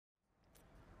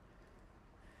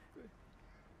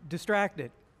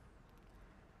distracted.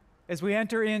 As we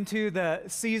enter into the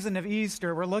season of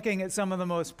Easter, we're looking at some of the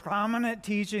most prominent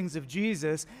teachings of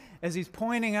Jesus as he's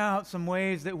pointing out some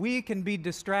ways that we can be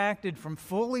distracted from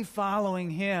fully following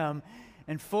him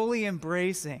and fully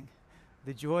embracing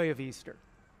the joy of Easter.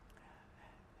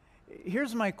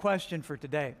 Here's my question for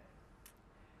today.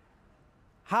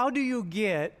 How do you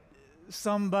get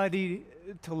somebody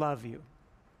to love you?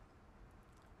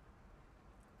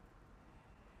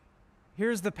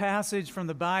 Here's the passage from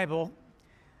the Bible.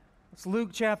 It's Luke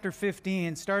chapter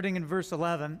 15, starting in verse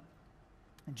 11.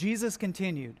 Jesus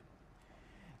continued,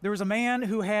 "There was a man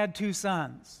who had 2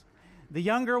 sons. The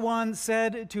younger one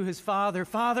said to his father,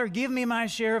 'Father, give me my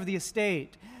share of the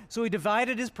estate.' So he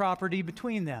divided his property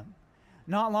between them.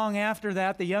 Not long after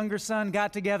that, the younger son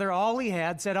got together all he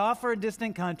had, set off for a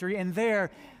distant country, and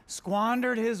there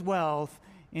squandered his wealth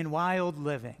in wild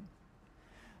living."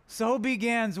 So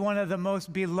begins one of the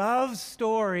most beloved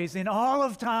stories in all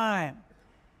of time,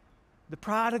 the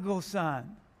prodigal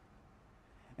son.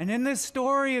 And in this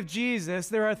story of Jesus,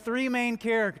 there are 3 main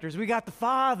characters. We got the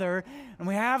father, and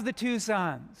we have the 2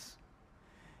 sons.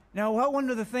 Now, one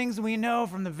of the things we know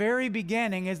from the very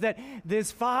beginning is that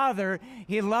this father,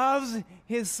 he loves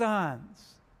his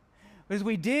sons. As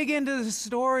we dig into the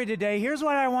story today, here's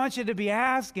what I want you to be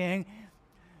asking.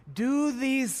 Do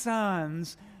these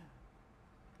sons,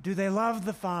 do they love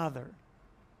the father?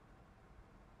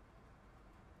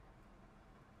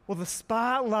 Well, the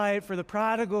spotlight for the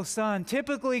prodigal son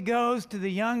typically goes to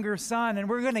the younger son, and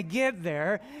we're going to get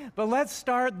there, but let's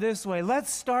start this way.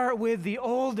 Let's start with the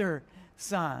older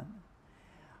son.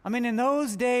 I mean, in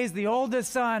those days, the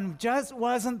oldest son just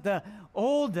wasn't the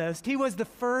oldest. He was the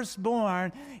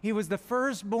firstborn. He was the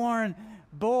firstborn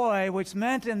boy, which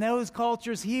meant in those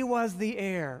cultures he was the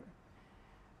heir.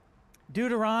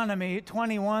 Deuteronomy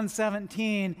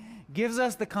 21:17 gives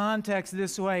us the context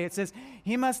this way. It says,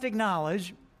 "He must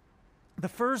acknowledge the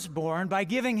firstborn by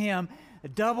giving him a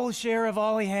double share of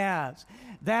all he has.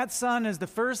 That son is the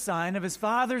first sign of his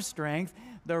father's strength.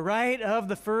 The right of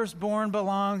the firstborn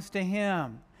belongs to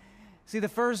him." See, the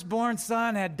firstborn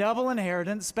son had double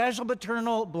inheritance, special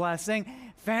paternal blessing,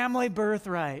 family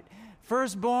birthright.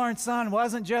 Firstborn son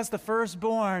wasn't just the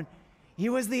firstborn, he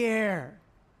was the heir.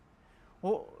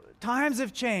 Well, times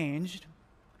have changed,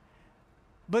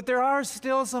 but there are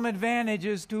still some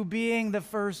advantages to being the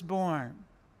firstborn.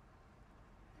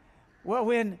 Well,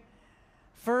 when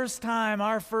first time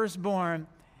our firstborn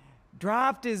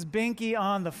dropped his binky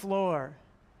on the floor,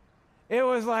 it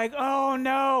was like, oh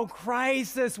no,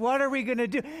 crisis, what are we going to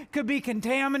do? Could be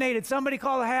contaminated. Somebody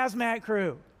call the hazmat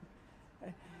crew.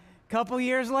 A couple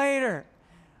years later,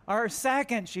 our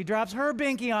second, she drops her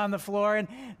binky on the floor, and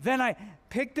then I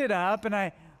picked it up and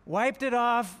I wiped it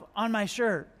off on my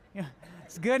shirt.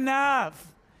 It's good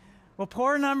enough. Well,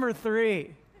 poor number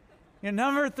 3.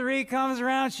 Number 3 comes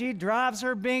around, she drops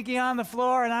her binky on the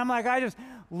floor, and I'm like, I just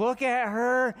look at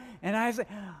her, and I say,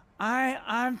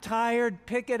 I'm tired,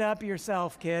 pick it up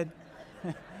yourself, kid.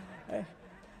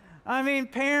 I mean,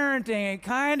 parenting, it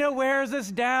kind of wears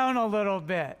us down a little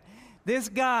bit. This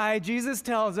guy, Jesus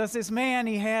tells us, this man,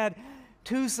 he had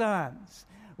 2 sons.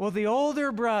 Well, the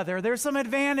older brother, there's some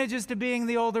advantages to being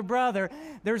the older brother.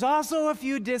 There's also a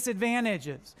few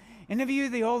disadvantages. Any of you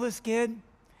the oldest kid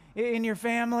in your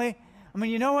family? I mean,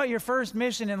 you know what your first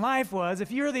mission in life was?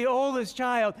 If you're the oldest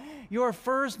child, your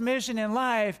first mission in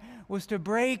life was to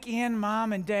break in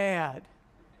mom and dad.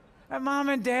 Mom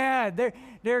and dad,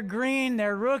 they're green,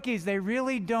 they're rookies. They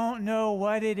really don't know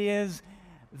what it is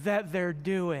that they're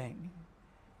doing.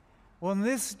 Well, in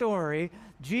this story,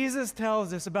 Jesus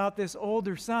tells us about this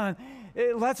older son.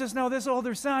 It lets us know this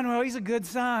older son, well, he's a good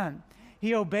son.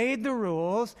 He obeyed the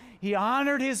rules. He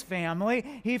honored his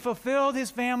family. He fulfilled his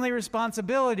family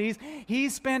responsibilities. He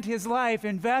spent his life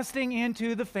investing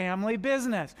into the family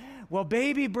business. Well,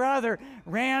 baby brother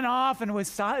ran off and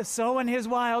was sowing his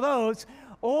wild oats.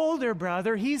 Older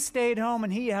brother, he stayed home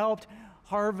and he helped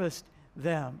harvest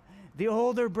them. The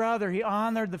older brother, he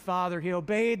honored the father. He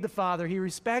obeyed the father. He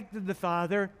respected the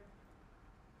father.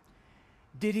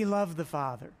 Did he love the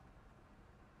father?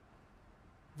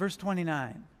 Verse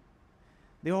 29.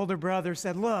 The older brother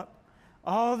said, "Look,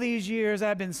 all these years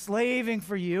I've been slaving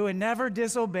for you and never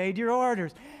disobeyed your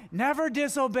orders." Never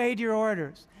disobeyed your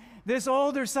orders. This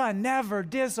older son never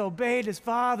disobeyed his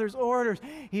father's orders.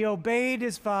 He obeyed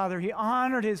his father. He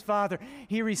honored his father.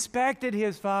 He respected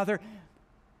his father.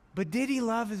 But did he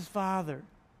love his father?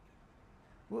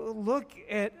 Well, look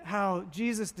at how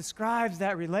Jesus describes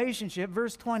that relationship.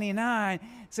 Verse 29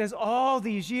 says, "All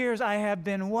these years I have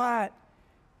been" what?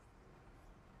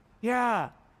 Yeah,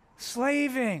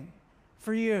 slaving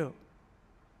for you.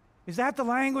 Is that the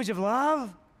language of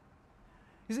love?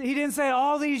 He didn't say,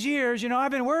 all these years,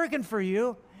 I've been working for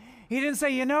you. He didn't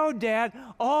say, Dad,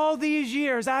 all these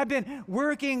years I've been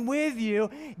working with you.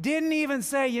 Didn't even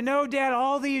say, Dad,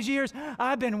 all these years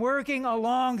I've been working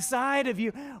alongside of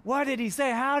you. What did he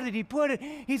say? How did he put it?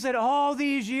 He said, all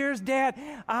these years, Dad,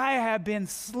 I have been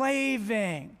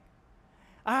slaving.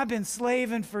 I've been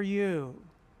slaving for you.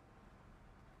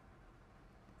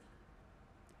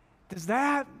 Does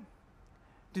that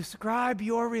describe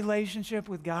your relationship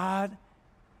with God?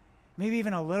 Maybe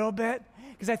even a little bit?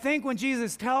 Because I think when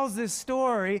Jesus tells this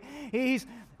story, he's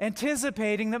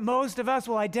anticipating that most of us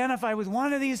will identify with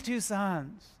one of these two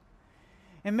sons.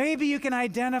 And maybe you can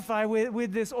identify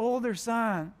with this older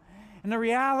son. And the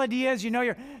reality is,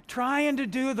 you're trying to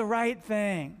do the right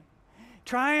thing,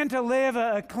 trying to live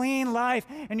a clean life,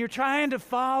 and you're trying to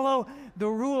follow the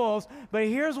rules. But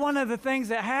here's one of the things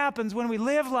that happens when we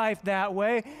live life that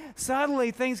way. Subtly,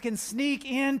 things can sneak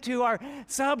into our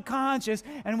subconscious,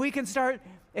 and we can start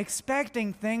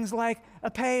expecting things like a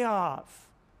payoff.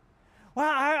 Well,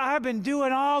 I've been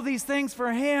doing all these things for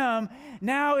him.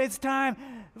 Now it's time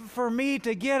for me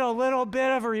to get a little bit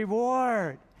of a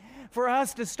reward. For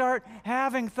us to start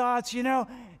having thoughts,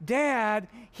 Dad,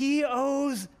 he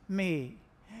owes me.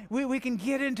 We can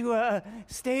get into a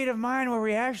state of mind where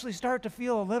we actually start to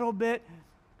feel a little bit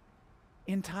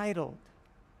entitled.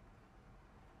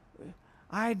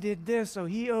 I did this, so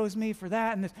he owes me for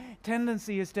that. And this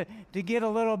tendency is to get a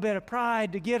little bit of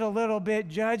pride, to get a little bit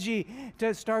judgy,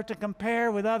 to start to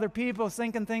compare with other people,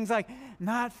 thinking things like,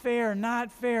 not fair,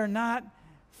 not fair, not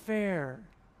fair.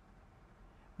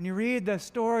 When you read the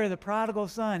story of the prodigal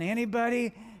son,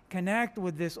 anybody connect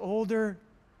with this older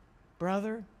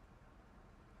brother?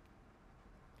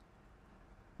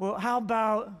 Well, how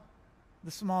about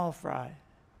the small fry?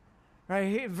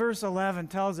 Right, verse 11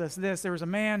 tells us this. There was a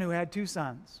man who had two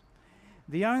sons.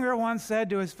 The younger one said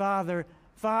to his father,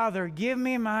 Father, give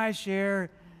me my share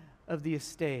of the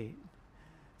estate.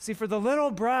 See, for the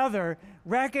little brother,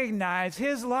 recognized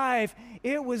his life,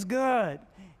 it was good.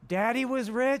 Daddy was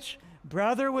rich.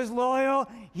 Brother was loyal.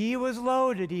 He was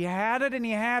loaded. He had it and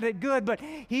he had it good, but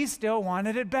he still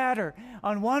wanted it better.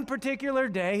 On one particular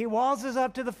day, he waltzes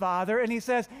up to the father and he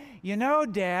says,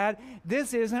 Dad,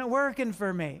 this isn't working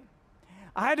for me.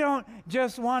 I don't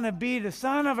just want to be the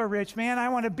son of a rich man. I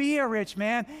want to be a rich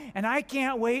man, and I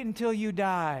can't wait until you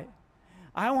die.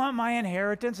 I want my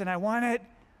inheritance, and I want it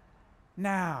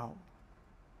now.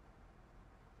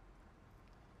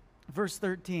 Verse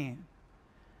 13.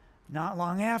 Not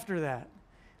long after that,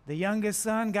 the youngest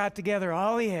son got together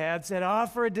all he had, set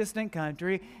off for a distant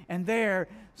country, and there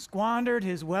squandered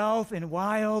his wealth in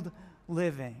wild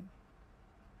living.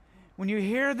 When you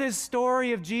hear this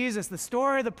story of Jesus, the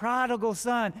story of the prodigal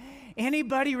son,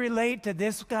 anybody relate to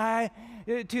this guy,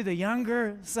 to the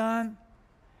younger son?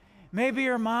 Maybe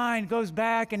your mind goes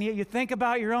back and you think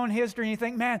about your own history and you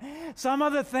think, man, some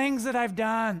of the things that I've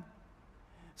done,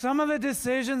 some of the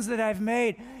decisions that I've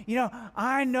made,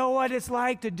 I know what it's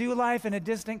like to do life in a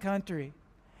distant country.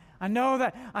 I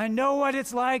know what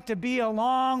it's like to be a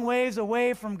long ways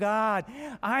away from God.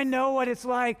 I know what it's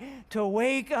like to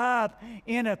wake up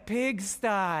in a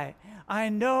pigsty. I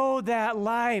know that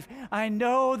life. I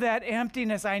know that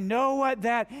emptiness. I know what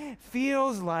that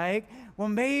feels like. Well,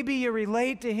 maybe you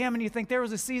relate to him and you think there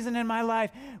was a season in my life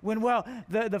when,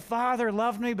 the Father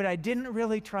loved me, but I didn't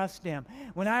really trust him.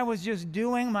 When I was just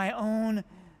doing my own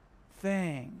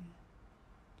thing.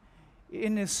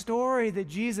 In this story that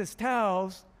Jesus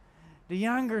tells, the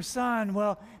younger son,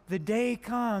 the day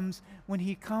comes when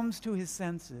he comes to his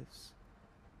senses.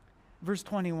 Verse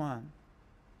 21.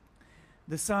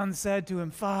 The son said to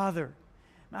him, Father,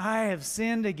 I have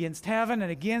sinned against heaven and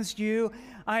against you.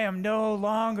 I am no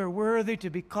longer worthy to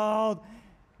be called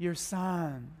your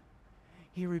son.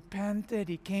 He repented.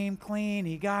 He came clean.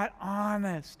 He got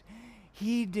honest.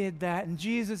 He did that. And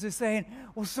Jesus is saying,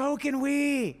 well, so can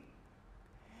we.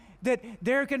 That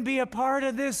there can be a part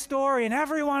of this story in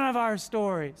every one of our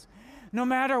stories. No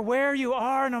matter where you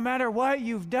are, no matter what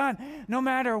you've done, no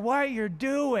matter what you're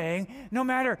doing, no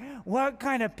matter what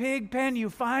kind of pig pen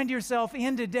you find yourself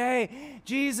in today,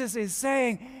 Jesus is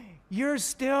saying, you're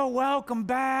still welcome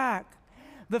back.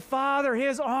 The Father,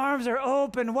 his arms are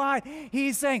open wide.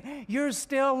 He's saying, you're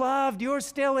still loved, you're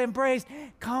still embraced.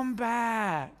 Come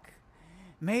back.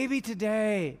 Maybe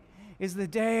today is the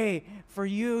day for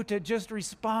you to just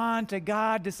respond to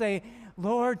God, to say,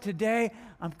 Lord, today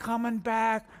I'm coming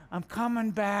back, I'm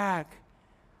coming back,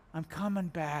 I'm coming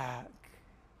back.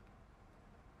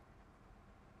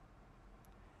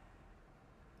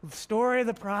 The story of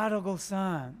the prodigal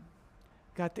son.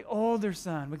 Got the older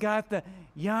son, we got the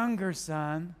younger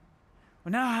son.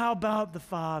 Well, now how about the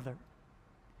Father?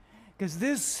 Because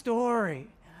this story,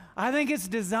 I think it's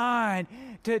designed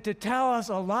to tell us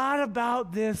a lot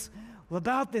about this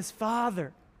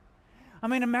Father. I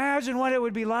mean, imagine what it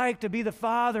would be like to be the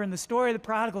father in the story of the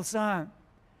prodigal son.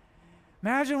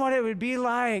 Imagine what it would be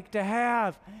like to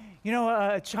have,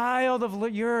 a child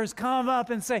of yours come up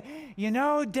and say,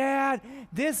 Dad,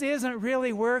 this isn't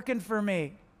really working for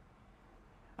me.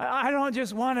 I don't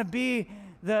just want to be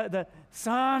the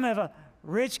son of a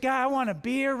rich guy. I want to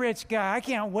be a rich guy. I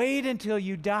can't wait until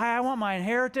you die. I want my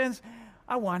inheritance.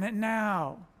 I want it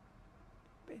now.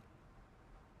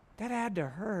 That had to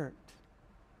hurt.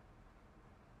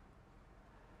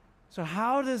 So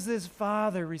how does this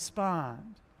father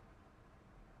respond?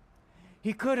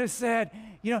 He could have said,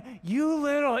 you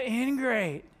little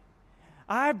ingrate,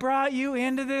 I brought you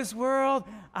into this world.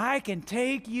 I can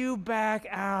take you back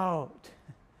out.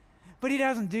 But he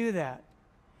doesn't do that.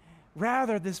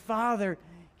 Rather, this father,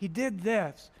 he did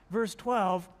this. Verse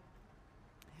 12,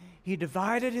 he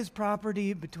divided his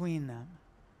property between them.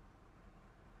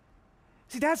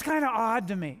 See, that's kind of odd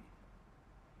to me.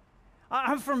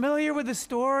 I'm familiar with the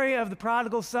story of the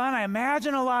prodigal son. I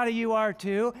imagine a lot of you are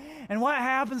too. And what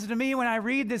happens to me when I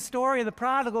read this story of the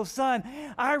prodigal son,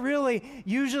 I really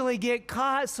usually get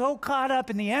so caught up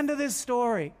in the end of this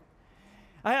story.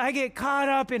 I get caught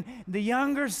up in the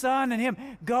younger son and him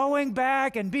going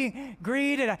back and being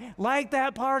greeted. I like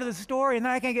that part of the story. And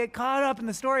then I can get caught up in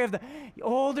the story of the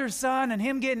older son and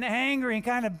him getting angry and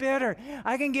kind of bitter.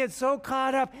 I can get so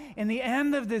caught up in the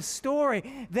end of this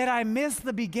story that I miss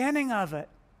the beginning of it.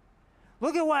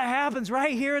 Look at what happens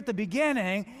right here at the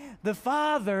beginning. The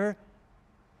father,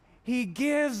 he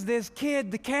gives this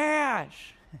kid the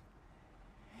cash.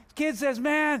 Kid says,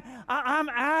 man, I'm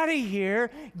out of here.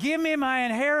 Give me my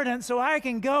inheritance so I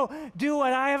can go do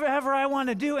whatever I want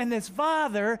to do. And this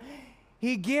father,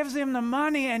 he gives him the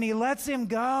money and he lets him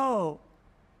go.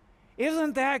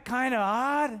 Isn't that kind of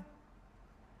odd?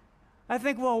 I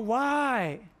think, well,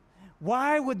 why?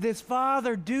 Why would this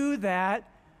father do that?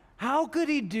 How could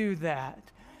he do that?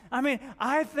 I mean,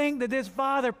 I think that this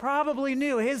father probably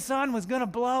knew his son was going to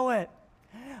blow it.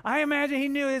 I imagine he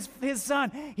knew his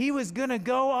son, he was going to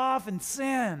go off and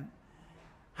sin.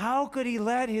 How could he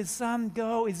let his son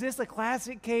go? Is this a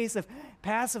classic case of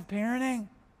passive parenting?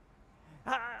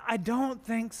 I don't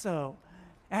think so.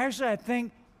 Actually, I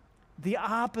think the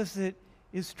opposite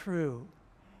is true.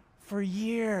 For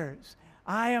years,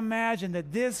 I imagine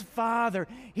that this father,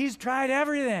 he's tried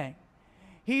everything.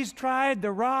 He's tried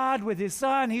the rod with his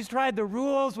son. He's tried the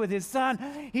rules with his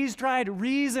son. He's tried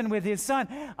reason with his son.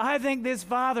 I think this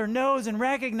father knows and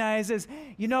recognizes,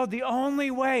 the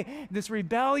only way this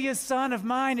rebellious son of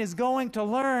mine is going to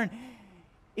learn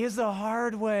is the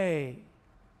hard way.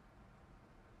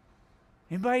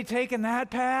 Anybody taken that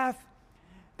path?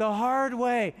 The hard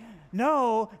way.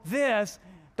 Know this,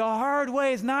 the hard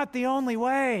way is not the only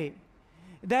way.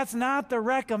 That's not the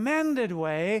recommended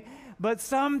way. But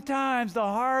sometimes the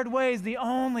hard way is the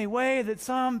only way that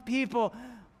some people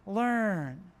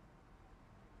learn.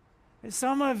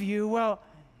 Some of you, well,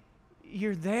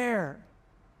 you're there.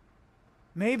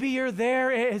 Maybe you're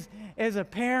there as a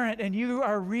parent and you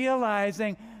are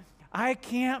realizing, I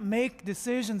can't make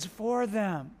decisions for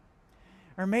them.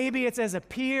 Or maybe it's as a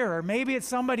peer, or maybe it's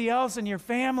somebody else in your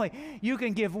family. You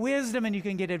can give wisdom and you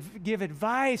can give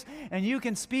advice and you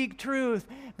can speak truth.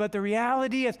 But the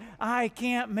reality is, I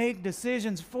can't make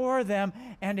decisions for them,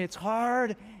 and it's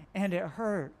hard and it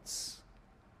hurts.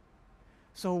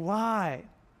 So why?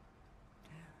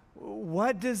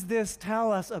 What does this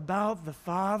tell us about the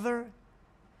father?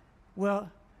 Well,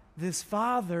 this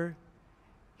father,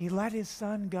 he let his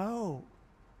son go.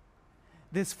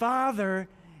 This father,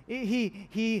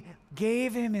 he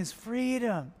gave him his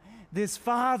freedom. This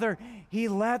father, he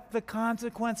let the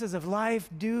consequences of life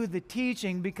do the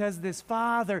teaching, because this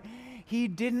father, he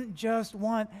didn't just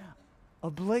want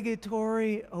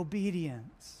obligatory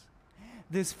obedience.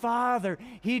 This father,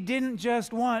 he didn't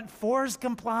just want forced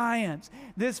compliance.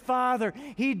 This father,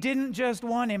 he didn't just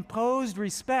want imposed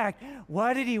respect.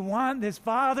 What did he want? This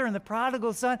father and the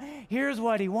prodigal son, here's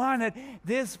what he wanted.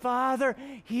 This father,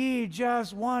 he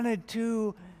just wanted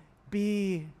to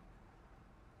be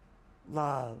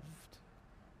loved.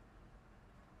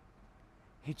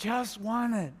 He just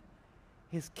wanted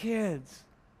his kids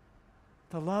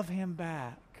to love him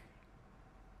back.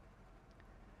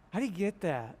 How do you get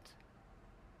that?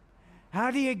 How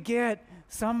do you get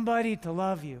somebody to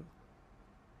love you?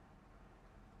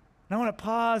 And I want to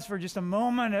pause for just a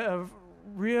moment of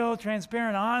real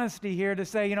transparent honesty here to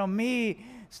say, me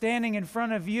standing in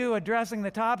front of you addressing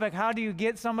the topic, how do you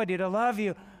get somebody to love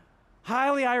you?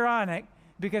 Highly ironic.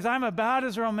 because I'm about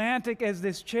as romantic as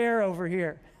this chair over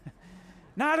here.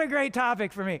 Not a great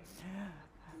topic for me.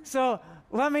 So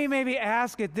let me maybe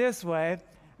ask it this way.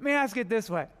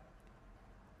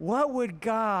 What would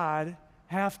God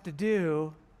have to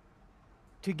do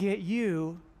to get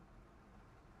you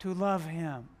to love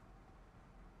him?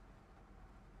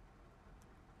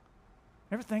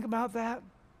 Ever think about that?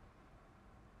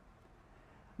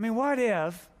 I mean,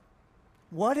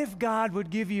 what if God would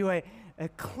give you a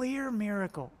clear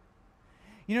miracle?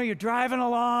 You know, you're driving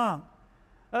along,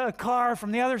 a car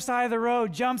from the other side of the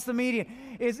road jumps the median.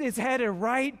 It's headed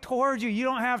right towards you. You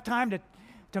don't have time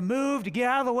to move, to get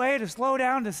out of the way, to slow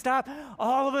down, to stop.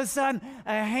 All of a sudden,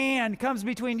 a hand comes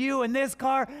between you and this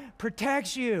car,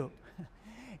 protects you.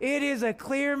 It is a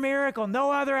clear miracle,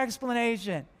 no other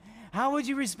explanation. How would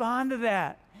you respond to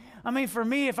that? I mean, for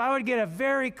me, if I would get a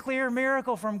very clear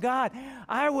miracle from God,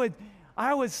 I would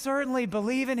certainly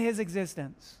believe in his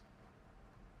existence.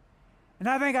 And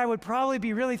I think I would probably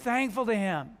be really thankful to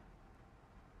him.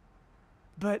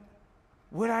 But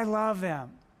would I love him?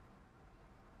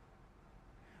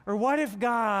 Or what if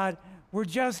God were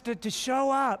just to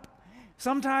show up?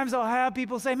 Sometimes I'll have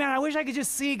people say, man, I wish I could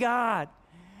just see God.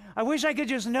 I wish I could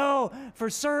just know for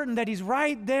certain that he's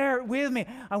right there with me.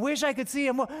 I wish I could see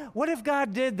him. What if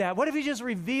God did that? What if he just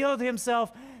revealed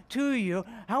himself to you?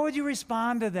 How would you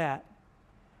respond to that?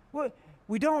 Well,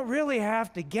 we don't really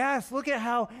have to guess. Look at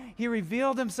how he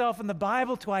revealed himself in the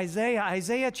Bible to Isaiah.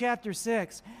 Isaiah chapter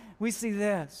 6, we see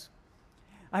this.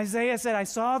 Isaiah said, I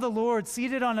saw the Lord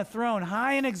seated on a throne,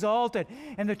 high and exalted,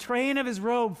 and the train of his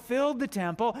robe filled the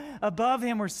temple. Above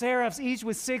him were seraphs, each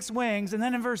with 6 wings. And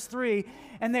then in verse 3,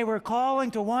 and they were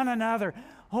calling to one another,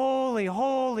 holy,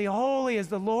 holy, holy is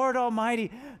the Lord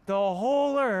Almighty. The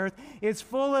whole earth is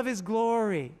full of his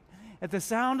glory. At the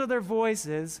sound of their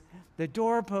voices, the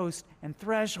doorpost and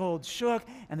threshold shook,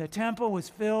 and the temple was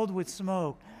filled with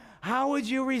smoke. How would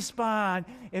you respond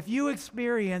if you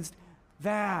experienced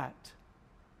that?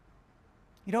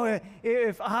 You know,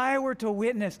 if I were to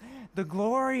witness the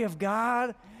glory of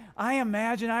God, I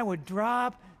imagine I would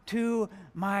drop to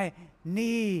my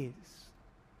knees.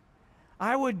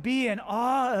 I would be in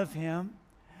awe of him.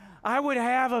 I would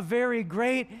have a very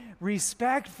great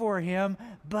respect for him,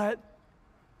 but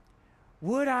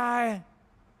would I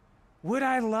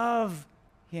love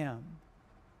him?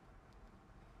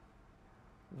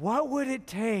 What would it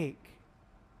take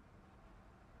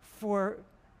for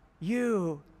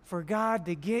God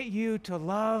to get you to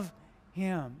love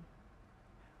him?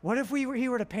 What if he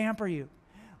were to pamper you?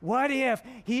 What if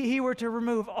he were to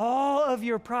remove all of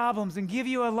your problems and give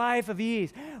you a life of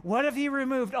ease? What if he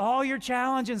removed all your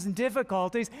challenges and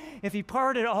difficulties? If he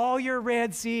parted all your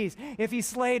Red Seas? If he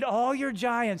slayed all your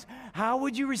giants? How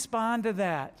would you respond to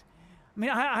that? I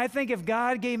mean, I think if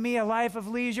God gave me a life of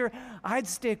leisure, I'd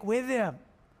stick with him.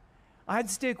 I'd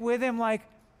stick with him like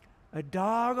a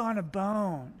dog on a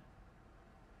bone.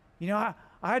 You know,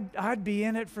 I'd be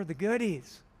in it for the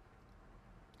goodies.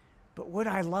 But would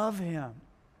I love him?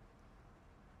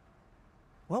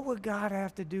 What would God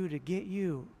have to do to get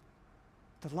you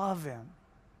to love him?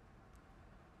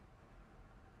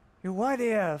 You know, what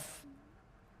if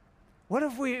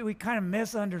we kind of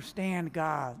misunderstand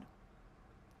God?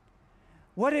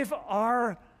 What if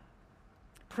our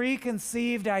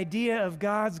preconceived idea of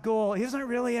God's goal isn't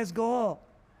really his goal?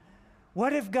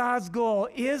 What if God's goal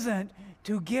isn't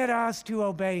to get us to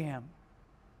obey him?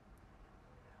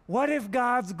 What if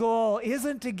God's goal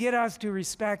isn't to get us to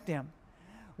respect him?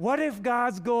 What if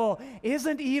God's goal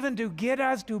isn't even to get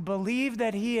us to believe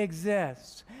that he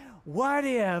exists? What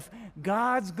if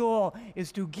God's goal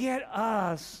is to get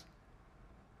us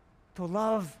to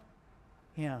love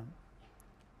him?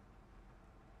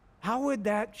 How would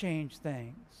that change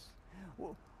things?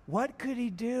 What could he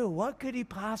do? What could he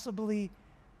possibly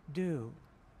do?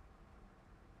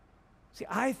 See,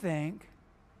 I think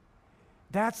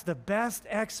that's the best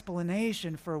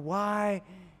explanation for why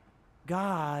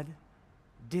God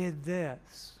did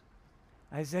this.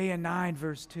 Isaiah 9,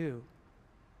 verse 2.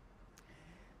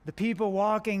 The people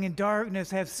walking in darkness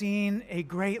have seen a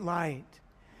great light.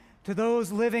 To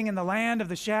those living in the land of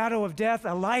the shadow of death,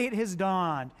 a light has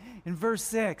dawned. In verse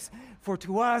 6, for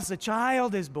to us a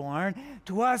child is born,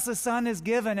 to us a son is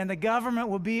given, and the government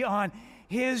will be on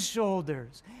his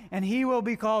shoulders. And he will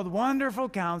be called Wonderful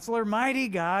Counselor, Mighty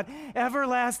God,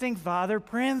 Everlasting Father,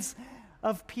 Prince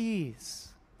of Peace.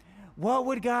 What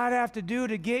would God have to do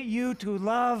to get you to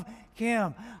love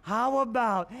him? How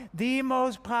about the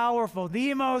most powerful,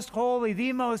 the most holy,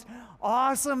 the most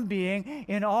awesome being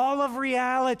in all of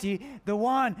reality, the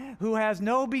one who has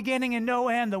no beginning and no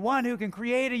end, the one who can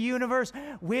create a universe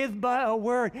with but a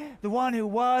word, the one who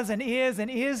was and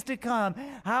is to come.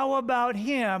 How about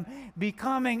him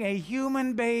becoming a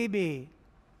human baby,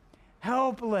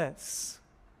 helpless,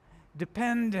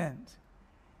 dependent,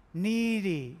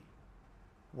 needy?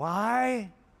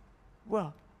 Why?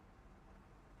 Well,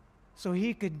 so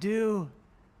he could do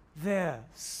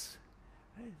this.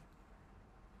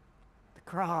 The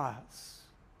cross.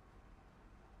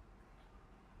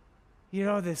 You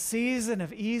know, the season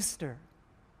of Easter,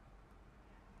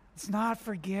 let's not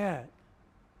forget.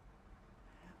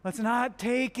 Let's not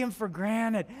take him for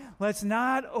granted. Let's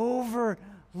not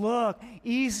overlook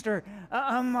Easter.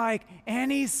 Unlike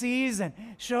any season,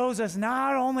 shows us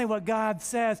not only what God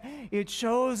says, it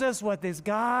shows us what this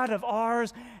God of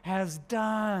ours has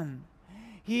done.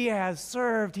 He has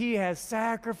served, he has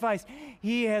sacrificed,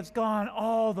 he has gone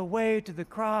all the way to the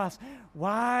cross.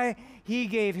 Why? He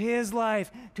gave his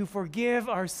life to forgive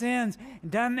our sins.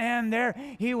 It doesn't end there.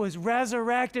 He was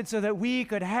resurrected so that we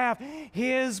could have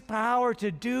his power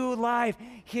to do life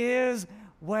his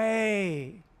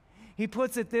way. He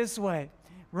puts it this way,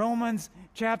 Romans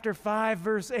chapter 5,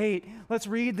 verse 8. Let's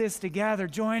read this together.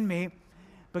 Join me.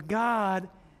 But God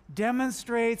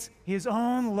demonstrates his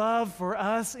own love for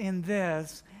us in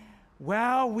this: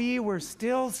 while we were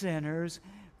still sinners,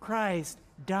 Christ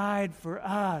died for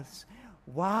us.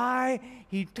 Why?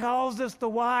 He tells us the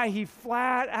why. He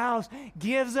flat out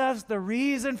gives us the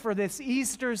reason for this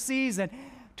Easter season,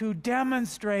 to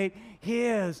demonstrate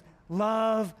his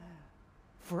love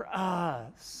for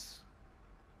us.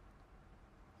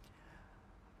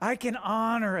 I can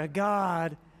honor a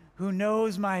God who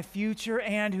knows my future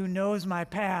and who knows my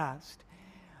past.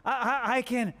 I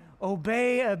can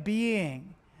obey a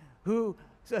being whose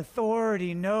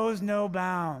authority knows no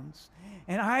bounds.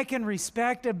 And I can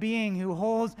respect a being who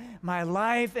holds my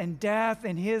life and death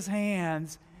in his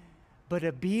hands. But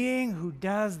a being who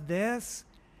does this,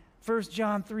 1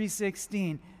 John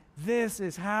 3:16, this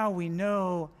is how we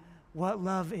know what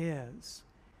love is.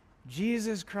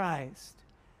 Jesus Christ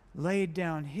laid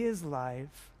down his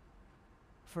life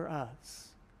for us.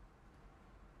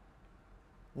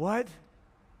 What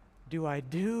do I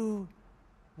do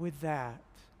with that?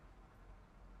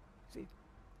 See,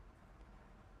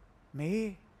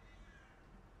 me,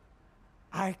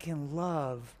 I can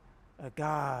love a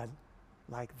God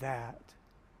like that.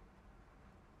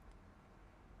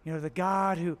 You know,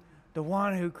 the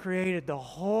one who created the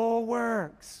whole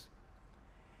works.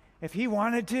 If he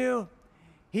wanted to,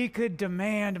 he could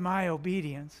demand my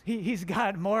obedience. He's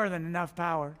got more than enough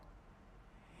power.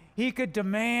 He could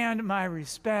demand my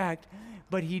respect,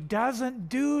 but he doesn't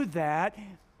do that.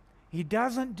 He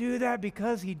doesn't do that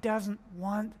because he doesn't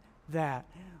want that.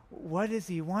 What does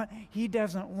he want? He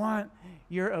doesn't want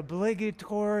your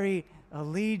obligatory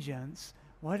allegiance.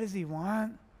 What does he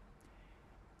want?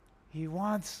 He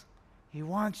wants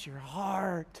your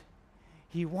heart.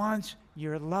 He wants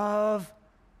your love.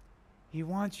 He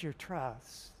wants your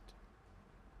trust.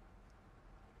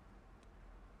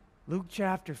 Luke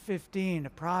chapter 15, the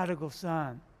prodigal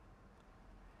son.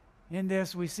 In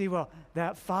this we see, well,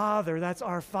 that Father, that's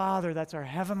our Father, that's our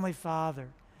Heavenly Father.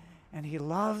 And he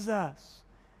loves us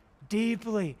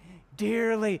deeply,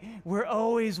 dearly. We're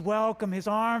always welcome. His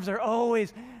arms are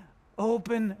always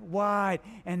open wide.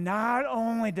 And not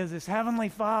only does this Heavenly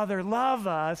Father love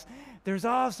us, there's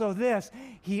also this.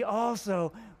 He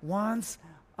also wants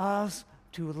us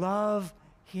to love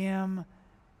him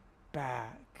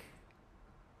back.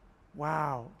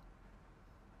 Wow.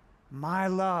 My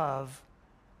love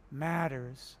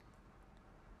matters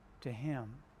to him.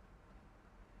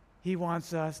 He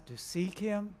wants us to seek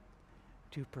him,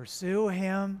 to pursue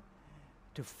him,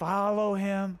 to follow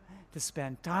him, to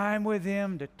spend time with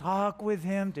him, to talk with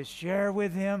him, to share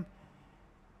with him,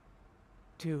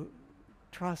 to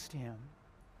trust him.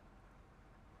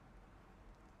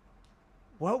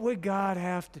 What would God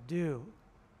have to do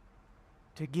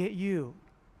to get you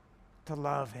to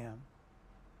love him?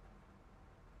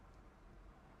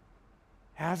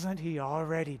 Hasn't he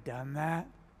already done that?